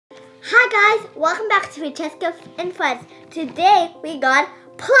Hi guys, welcome back to Francesca and Friends. Today we got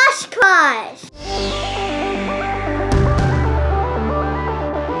Plush Crush.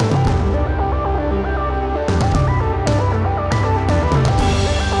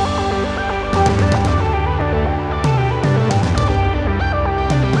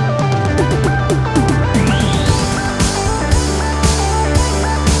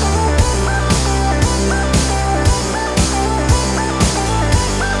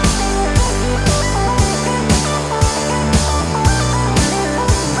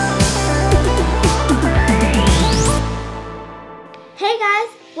 Hey guys,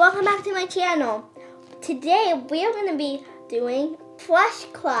 welcome back to my channel. Today we are going to be doing Plush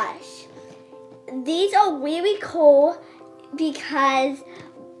Crush. These are really cool because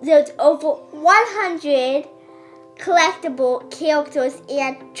there's over 100 collectible characters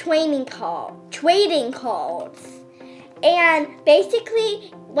and trading cards. And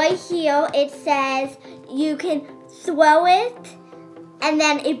basically right here it says you can throw it and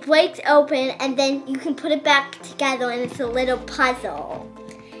then it breaks open and then you can put it back together and it's a little puzzle.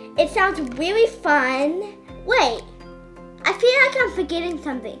 It sounds really fun. Wait, I feel like I'm forgetting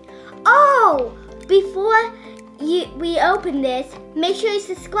something. Oh, before we open this, make sure you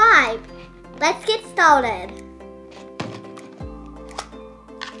subscribe. Let's get started.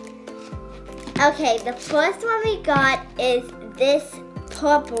 Okay, the first one we got is this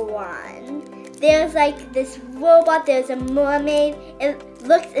purple one. There's like this robot, there's a mermaid. It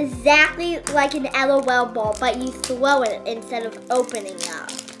looks exactly like an LOL ball, but you throw it instead of opening up.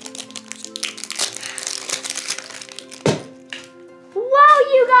 Whoa,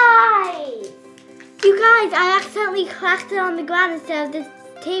 you guys! You guys, I accidentally cracked it on the ground instead of this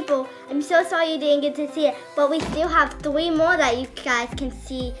table. I'm so sorry you didn't get to see it, but we still have 3 more that you guys can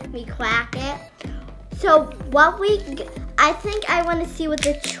see me crack it. So I think I want to see what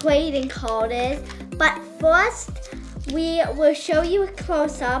the trading card is, but first we will show you a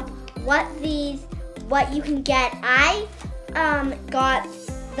close-up what you can get. I got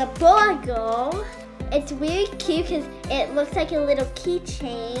the burger. It's really cute because it looks like a little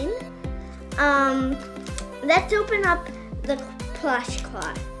keychain. Let's open up the Plush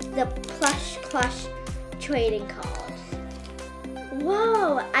Crush trading cards.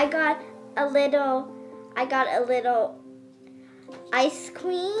 Whoa! I got a little ice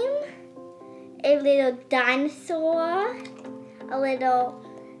cream, a little dinosaur, a little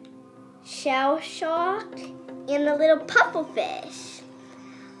shell shark, and a little pufferfish.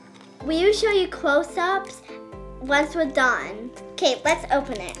 We will show you close-ups once we're done. Okay, let's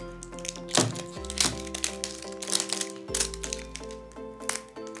open it.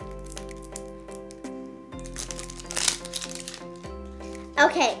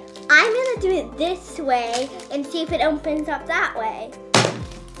 Okay, I'm gonna do it this way and see if it opens up that way.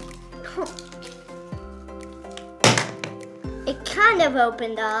 It kind of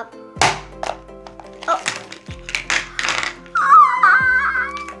opened up. Oh.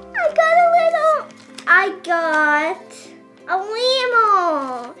 I got a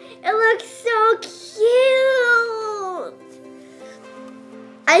limo. It looks so cute.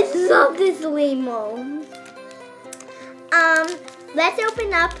 I love this limo. Let's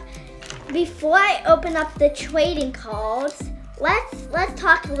open up. Before I open up the trading cards, let's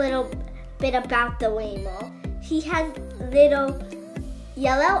talk a little bit about the limo. He has little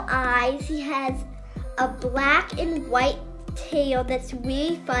yellow eyes. He has a black and white tail that's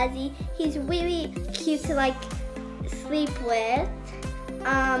really fuzzy. He's really cute to like sleep with.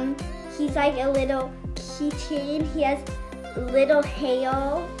 He's like a little keychain. He has little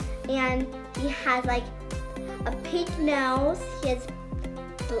hair and he has like a pink nose. He has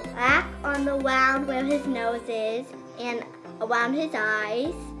black on the round where his nose is and around his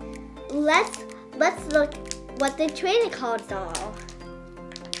eyes. Let's look what the trading cards are.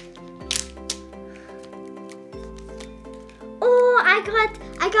 Oh, I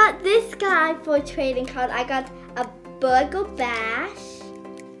got this guy for a trading card. I got a burger bash.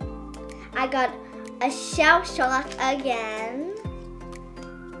 I got a shell shark again.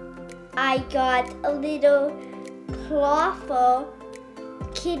 I got a little clawful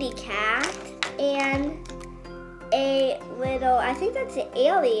kitty cat and a little, I think that's an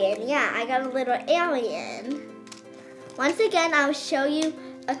alien. Yeah, I got a little alien. Once again, I'll show you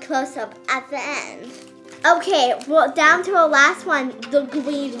a close-up at the end. Okay, well, down to our last one, the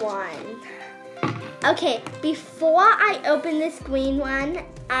green one. Okay, before I open this green one,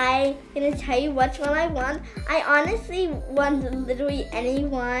 I'm gonna tell you which one I want. I honestly want literally any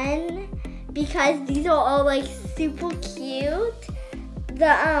one because these are all like super cute.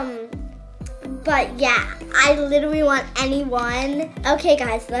 The But yeah, I literally want anyone. Okay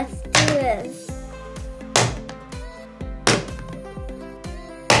guys, let's do this.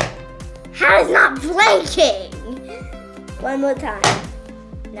 How is not blinking? One more time.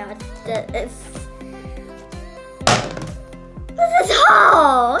 No, this is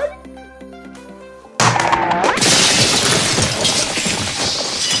hard.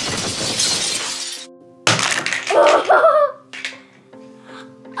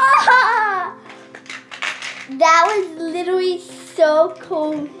 That was literally so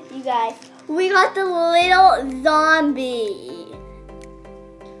cool, you guys. We got the little zombie.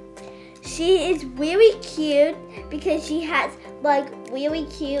 She is really cute because she has like really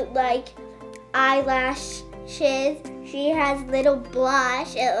cute like eyelashes. She has little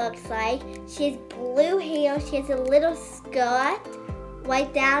blush, it looks like. She has blue hair. She has a little skirt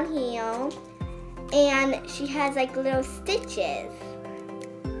right down here. And she has like little stitches.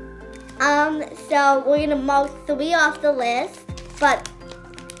 So we're gonna mark 3 off the list, but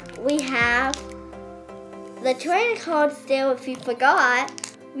we have the trading card still, if you forgot.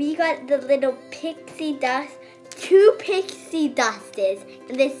 We got the little pixie dust, 2 pixie dusters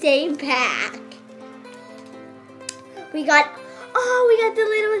in the same pack. We got the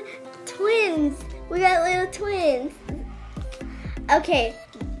little twins. We got little twins. Okay,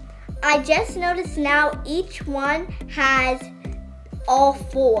 I just noticed now each one has all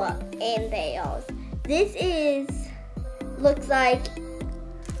 4 in theirs. This looks like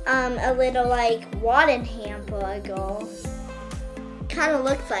a little like Warden hamburger. Kind of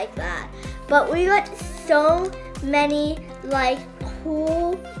looks like that. But we got so many like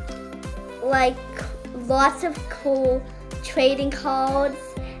cool, like lots of cool trading cards.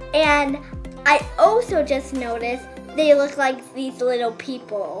 And I also just noticed they look like these little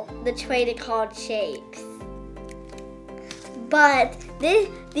people, the trading card shapes. But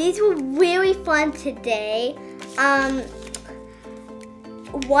these were really fun today.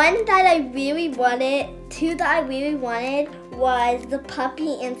 One that I really wanted, 2 that I really wanted was the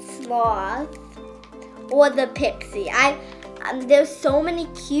puppy and sloth or the pixie. There's so many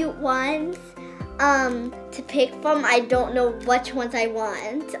cute ones to pick from. I don't know which ones I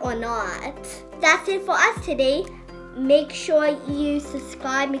want or not. That's it for us today. Make sure you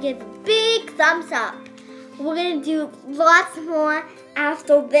subscribe and give a big thumbs up. We're gonna do lots more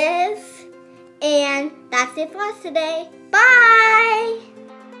after this. And that's it for us today. Bye!